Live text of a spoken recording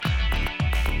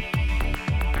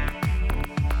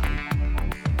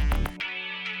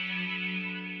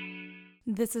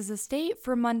This is a State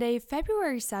for Monday,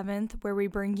 February 7th, where we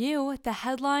bring you the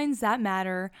headlines that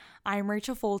matter. I'm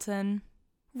Rachel Fulton.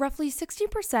 Roughly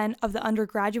 60% of the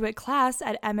undergraduate class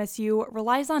at MSU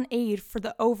relies on aid for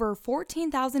the over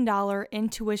 $14,000 in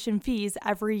tuition fees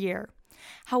every year.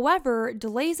 However,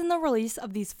 delays in the release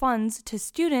of these funds to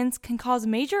students can cause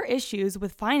major issues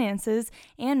with finances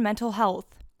and mental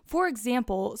health. For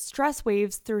example, stress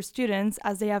waves through students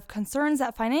as they have concerns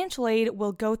that financial aid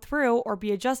will go through or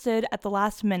be adjusted at the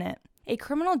last minute. A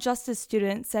criminal justice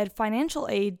student said financial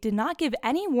aid did not give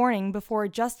any warning before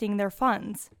adjusting their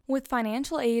funds. With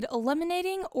financial aid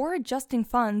eliminating or adjusting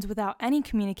funds without any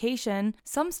communication,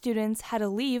 some students had to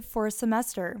leave for a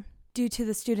semester. Due to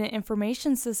the student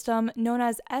information system known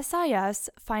as SIS,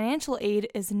 financial aid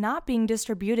is not being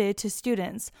distributed to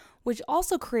students, which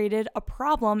also created a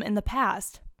problem in the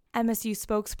past. MSU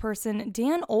spokesperson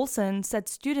Dan Olson said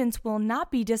students will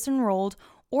not be disenrolled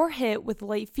or hit with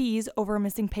late fees over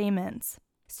missing payments.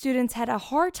 Students had a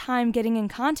hard time getting in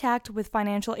contact with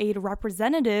financial aid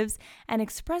representatives and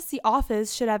expressed the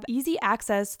office should have easy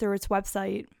access through its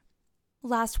website.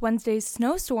 Last Wednesday's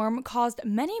snowstorm caused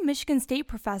many Michigan State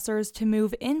professors to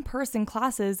move in-person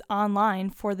classes online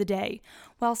for the day,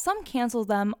 while some canceled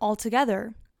them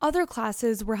altogether. Other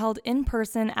classes were held in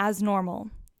person as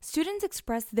normal. Students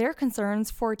expressed their concerns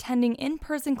for attending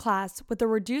in-person class with the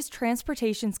reduced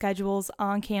transportation schedules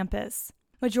on campus.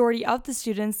 Majority of the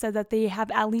students said that they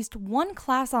have at least one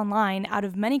class online out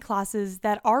of many classes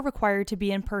that are required to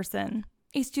be in person.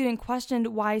 A student questioned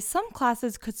why some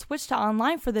classes could switch to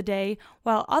online for the day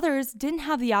while others didn't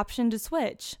have the option to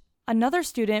switch. Another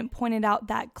student pointed out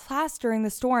that class during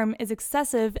the storm is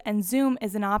excessive and Zoom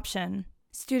is an option.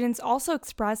 Students also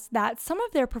expressed that some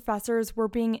of their professors were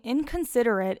being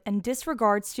inconsiderate and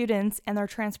disregard students and their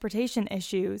transportation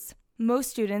issues.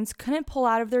 Most students couldn't pull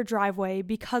out of their driveway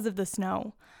because of the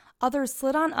snow. Others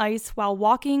slid on ice while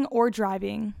walking or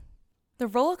driving. The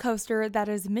roller coaster that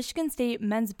is Michigan State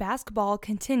men's basketball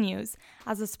continues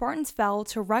as the Spartans fell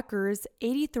to Rutgers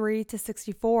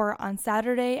 83-64 on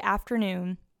Saturday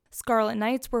afternoon. Scarlet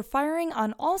Knights were firing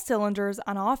on all cylinders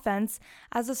on offense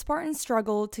as the Spartans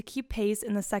struggled to keep pace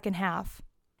in the second half.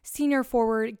 Senior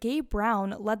forward Gabe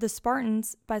Brown led the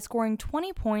Spartans by scoring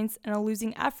 20 points in a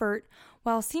losing effort,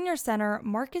 while senior center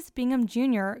Marcus Bingham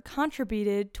Jr.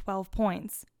 contributed 12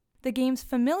 points. The game's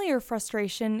familiar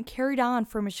frustration carried on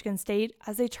for Michigan State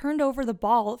as they turned over the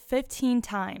ball 15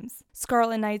 times.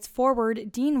 Scarlet Knights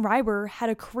forward Dean Reiber had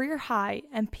a career high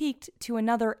and peaked to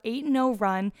another 8-0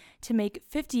 run to make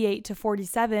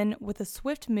 58-47 with a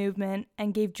swift movement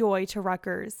and gave joy to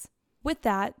Rutgers. With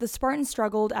that, the Spartans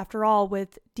struggled after all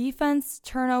with defense,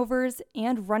 turnovers,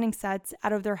 and running sets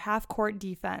out of their half-court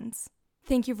defense.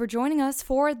 Thank you for joining us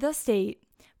for The State.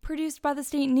 Produced by the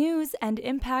State News and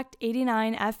Impact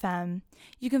 89 FM.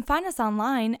 You can find us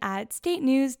online at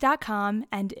statenews.com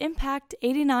and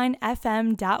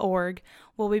impact89fm.org.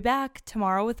 We'll be back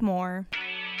tomorrow with more.